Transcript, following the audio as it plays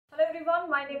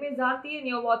everyone, my name is Aarti and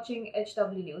you're watching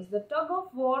HW News. The tug of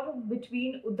war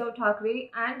between Uddhav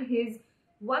Thackeray and his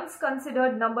once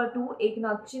considered number 2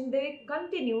 Eknath Shinde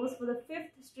continues for the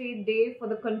 5th straight day for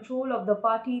the control of the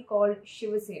party called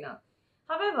Shivsena.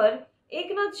 However,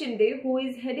 Eknath Shinde, who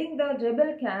is heading the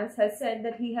rebel camps, has said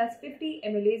that he has 50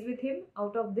 MLAs with him.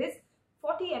 Out of this,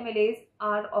 40 MLAs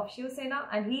are of Shivsena,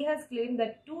 and he has claimed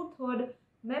that 2/3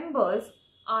 members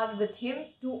are with him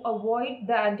to avoid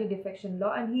the anti-defection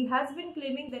law, and he has been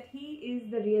claiming that he is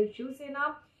the real Shivsena.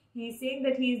 He is saying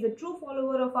that he is the true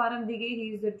follower of Dige, he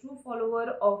is the true follower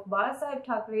of Balasaheb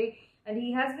Thackeray, and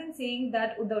he has been saying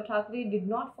that Uddhav Thackeray did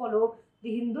not follow the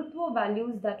Hindutva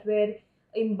values that were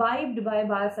imbibed by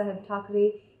Balasaheb Thackeray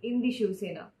in the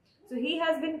Shivsena. So he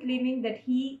has been claiming that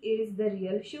he is the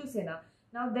real Shivsena.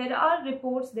 Now there are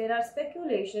reports, there are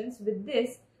speculations with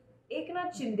this.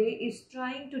 Eknath Shinde is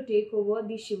trying to take over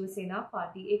the Shivsena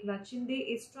party. Eknath Shinde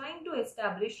is trying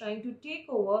to take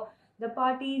over the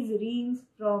party's reins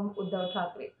from Uddhav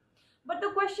Thackeray. But the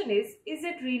question is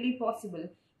it really possible?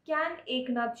 Can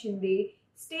Eknath Shinde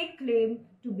stake claim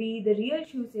to be the real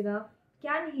Shivsena?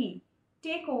 Can he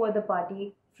take over the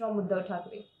party from Uddhav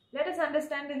Thackeray? Let us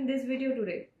understand in this video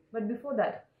today. But before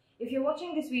that, if you're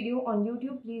watching this video on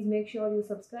YouTube, please make sure you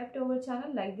subscribe to our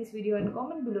channel, like this video and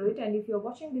comment below it. And if you're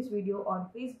watching this video on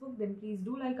Facebook, then please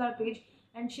do like our page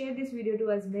and share this video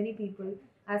to as many people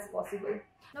as possible.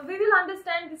 Now we will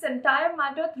understand this entire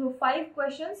matter through 5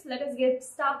 questions. Let us get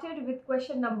started with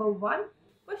question number 1.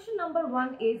 Question number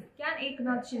 1 is, can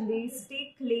Eknath Shinde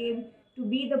stake claim to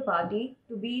be the party,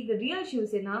 to be the real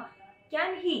Shivsena?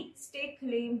 Can he stake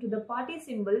claim to the party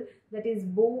symbol, that is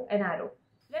bow and arrow?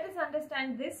 Let us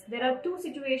understand this. There are 2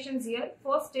 situations here.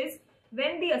 First is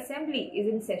when the assembly is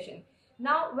in session.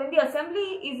 Now, when the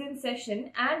assembly is in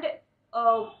session and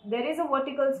there is a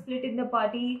vertical split in the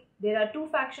party, there are 2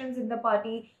 factions in the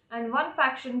party and one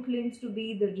faction claims to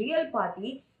be the real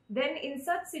party, then in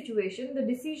such situation, the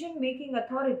decision-making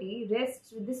authority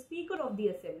rests with the Speaker of the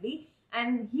Assembly.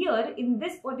 And here, in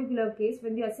this particular case,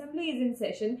 when the assembly is in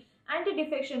session,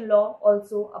 anti-defection law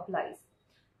also applies.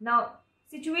 Now,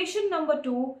 situation number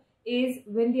 2 is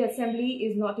when the assembly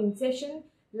is not in session,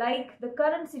 like the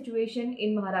current situation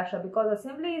in Maharashtra, because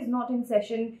assembly is not in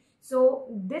session. So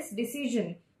this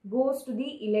decision goes to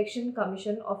the Election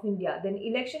Commission of India. Then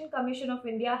Election Commission of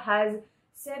India has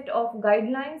set of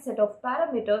guidelines, set of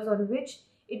parameters on which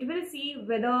it will see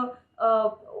whether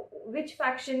which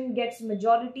faction gets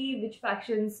majority, which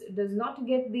factions does not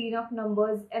get the enough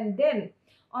numbers, and then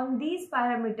on these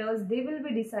parameters they will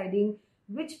be deciding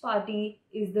which party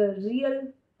is the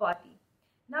real party.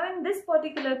 Now in this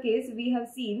particular case, we have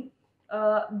seen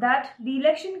that the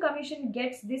Election Commission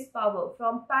gets this power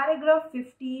from paragraph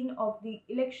 15 of the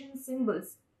Election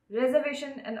Symbols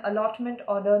Reservation and Allotment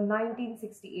Order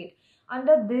 1968.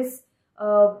 Under this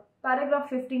paragraph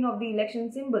 15 of the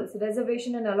Election Symbols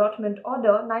Reservation and Allotment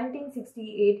Order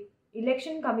 1968,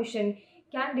 Election Commission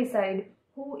can decide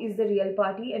who is the real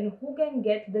party and who can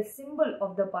get the symbol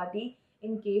of the party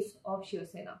in case of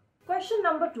Shivsena. Question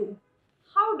number 2.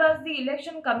 How does the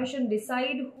Election Commission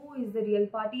decide who is the real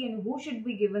party and who should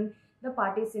be given the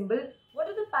party symbol? What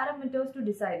are the parameters to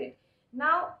decide it?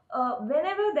 Now,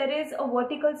 whenever there is a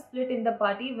vertical split in the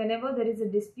party, whenever there is a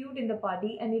dispute in the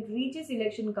party and it reaches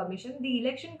Election Commission, the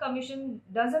Election Commission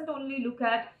doesn't only look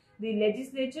at the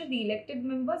legislature, the elected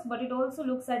members, but it also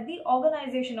looks at the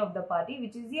organization of the party,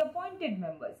 which is the appointed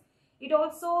members. It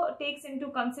also takes into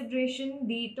consideration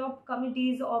the top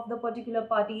committees of the particular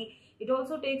party. It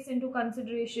also takes into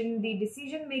consideration the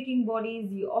decision-making bodies,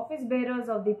 the office bearers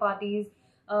of the parties.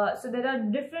 So there are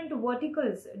different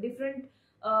verticals, different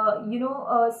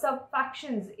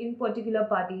sub-factions in particular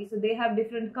parties. So they have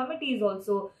different committees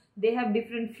also. They have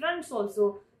different fronts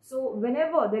also. So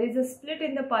whenever there is a split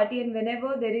in the party and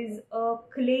whenever there is a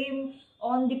claim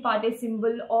on the party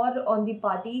symbol or on the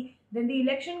party, then the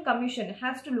Election Commission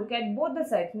has to look at both the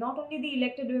sides, not only the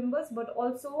elected members but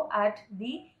also at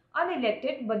the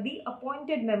unelected but the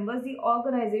appointed members, the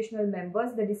organizational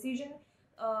members, the decision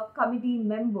committee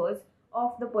members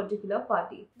of the particular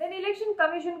party. Then Election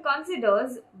Commission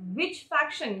considers which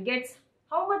faction gets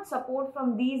how much support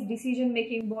from these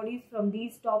decision-making bodies, from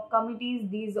these top committees,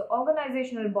 these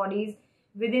organizational bodies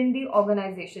within the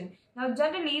organization. Now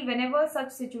generally, whenever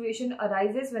such situation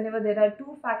arises, whenever there are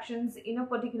 2 factions in a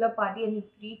particular party and it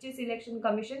reaches Election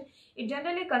Commission, it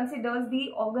generally considers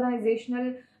the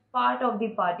organizational part of the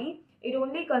party. It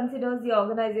only considers the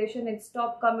organization, its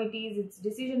top committees, its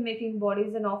decision-making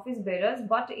bodies and office bearers.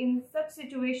 But in such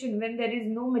situation, when there is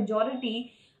no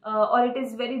majority or it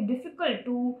is very difficult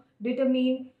to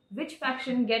determine which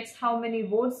faction gets how many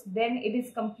votes, then it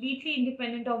is completely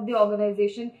independent of the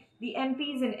organization. The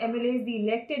MPs and MLAs, the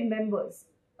elected members,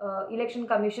 election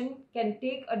commission can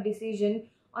take a decision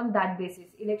on that basis.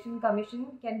 Election commission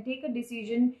can take a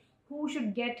decision who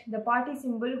should get the party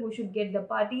symbol, who should get the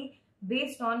party,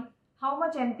 based on how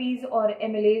much MPs or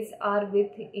MLAs are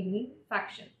with any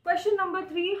faction. Question number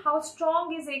 3. How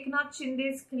strong is Eknath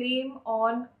Shinde's claim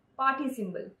on party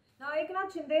symbol? Now,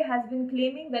 Eknath Shinde has been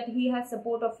claiming that he has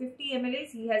support of 50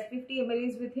 MLAs. He has 50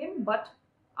 MLAs with him, but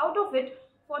out of it,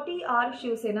 40 are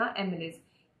Shivsena MLAs.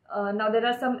 Now, there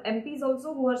are some MPs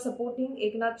also who are supporting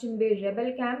Eknath Shinde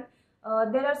rebel camp.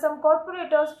 There are some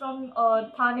corporators from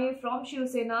Thane, from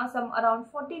Shivsena, some around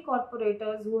 40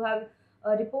 corporators who have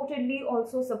reportedly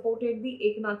also supported the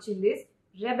Eknath Shinde's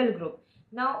rebel group.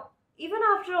 Now, even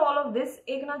after all of this,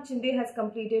 Eknath Shinde has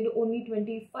completed only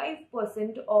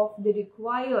 25% of the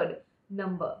required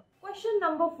number. Question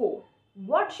number 4.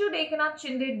 What should Eknath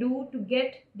Shinde do to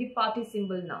get the party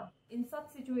symbol now? In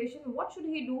such situation, what should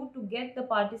he do to get the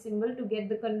party symbol, to get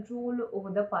the control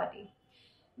over the party?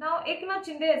 Now, Eknath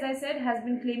Shinde, as I said, has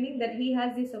been claiming that he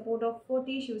has the support of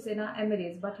 40 Shivsena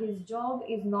MLAs, but his job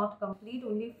is not complete.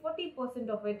 Only 40%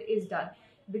 of it is done,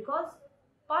 because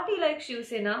party like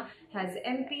Shivsena has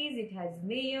MPs, it has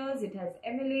mayors, it has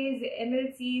MLAs,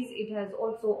 MLCs, it has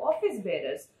also office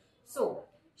bearers. So,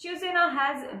 Shivsena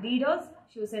has leaders,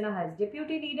 Shivsena has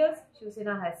deputy leaders,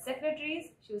 Shivsena has secretaries,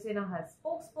 Shivsena has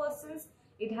spokespersons,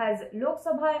 it has Lok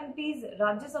Sabha MPs,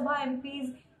 Rajya Sabha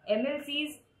MPs,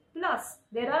 MLCs, plus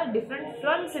there are different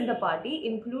fronts in the party,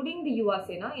 including the Yuva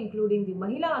Sena, including the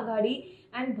Mahila Aghadi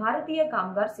and Bharatiya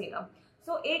Kamgar Sena.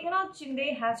 So, Eknath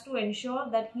Shinde has to ensure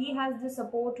that he has the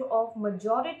support of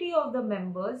majority of the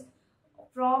members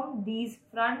from these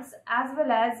fronts as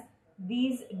well as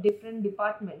these different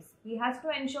departments. He has to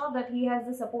ensure that he has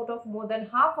the support of more than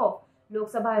half of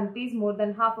Lok Sabha MPs, more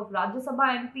than half of Rajya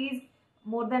Sabha MPs,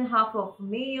 more than half of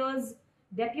mayors,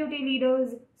 deputy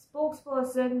leaders,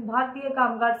 spokesperson, Bharatiya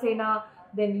Kamgar Sena,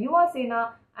 then Yuva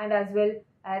Sena, and as well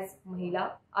as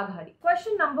Mahila Aghadi.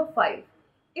 Question number 5.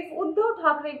 If Uddhav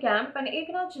Thackeray camp and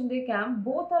Eknath Shinde camp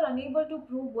both are unable to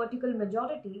prove vertical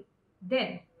majority,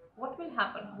 then what will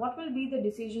happen? What will be the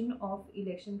decision of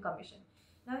election commission?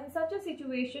 Now, in such a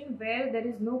situation where there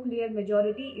is no clear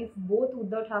majority, if both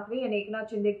Uddhav Thackeray and Eknath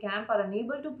Shinde camp are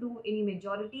unable to prove any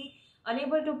majority,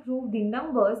 unable to prove the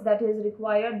numbers that is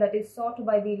required, that is sought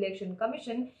by the election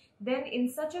commission, then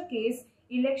in such a case,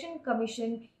 election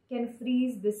commission can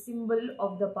freeze the symbol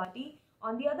of the party.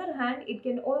 On the other hand, it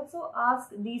can also ask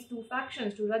these two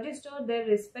factions to register their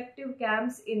respective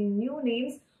camps in new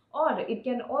names, or it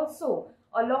can also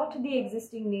allot the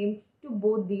existing name to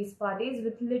both these parties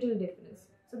with little difference.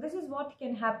 So this is what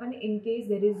can happen in case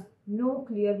there is no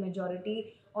clear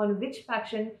majority on which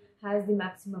faction has the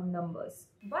maximum numbers.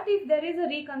 But if there is a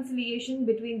reconciliation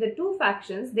between the two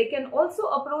factions, they can also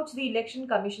approach the election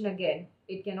commission again.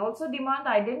 It can also demand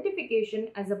identification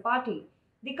as a party.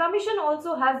 The commission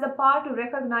also has the power to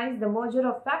recognize the merger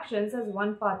of factions as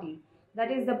one party.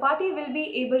 That is, the party will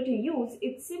be able to use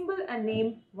its symbol and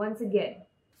name once again.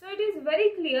 So it is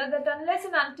very clear that unless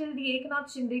and until the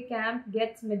Eknath Shinde camp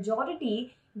gets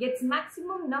majority, gets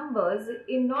maximum numbers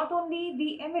in not only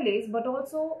the MLAs but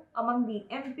also among the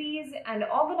MPs and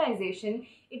organization,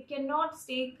 it cannot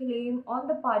stake claim on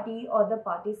the party or the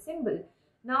party symbol.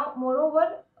 Now,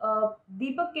 moreover,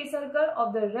 Deepak Kesarkar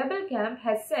of the rebel camp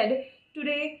has said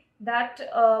today that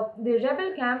the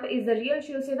rebel camp is the real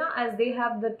Shivsena, as they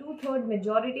have the 2/3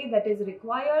 majority that is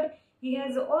required. He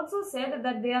has also said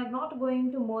that they are not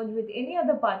going to merge with any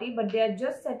other party, but they are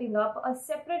just setting up a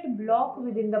separate bloc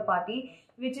within the party,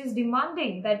 which is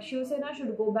demanding that Shivsena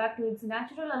should go back to its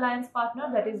natural alliance partner,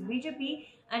 that is BJP,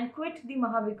 and quit the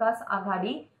Mahavikas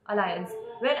Aghadi alliance.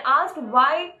 When asked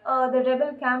why the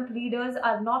rebel camp leaders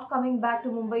are not coming back to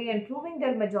Mumbai and proving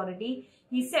their majority,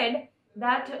 he said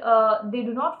that they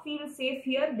do not feel safe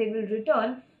here. They will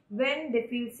return when they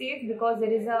feel safe, because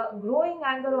there is a growing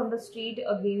anger on the street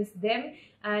against them.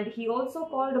 And he also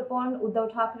called upon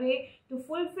Uddhav Thackeray to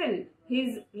fulfill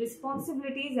his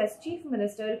responsibilities as chief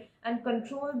minister and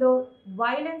control the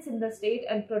violence in the state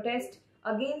and protest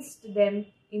against them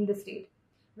in the state.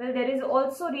 Well, there is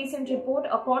also recent report,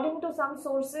 according to some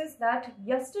sources, that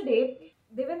yesterday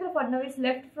Devendra Fadnavis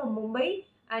left from Mumbai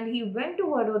and he went to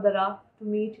Vadodara to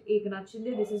meet Eknath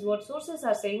Shinde. This is what sources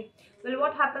are saying. Well,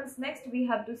 what happens next, we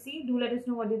have to see. Do let us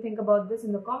know what you think about this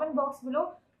in the comment box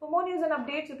below. For more news and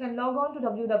updates, you can log on to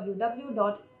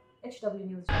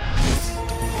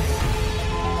www.hwnews.com.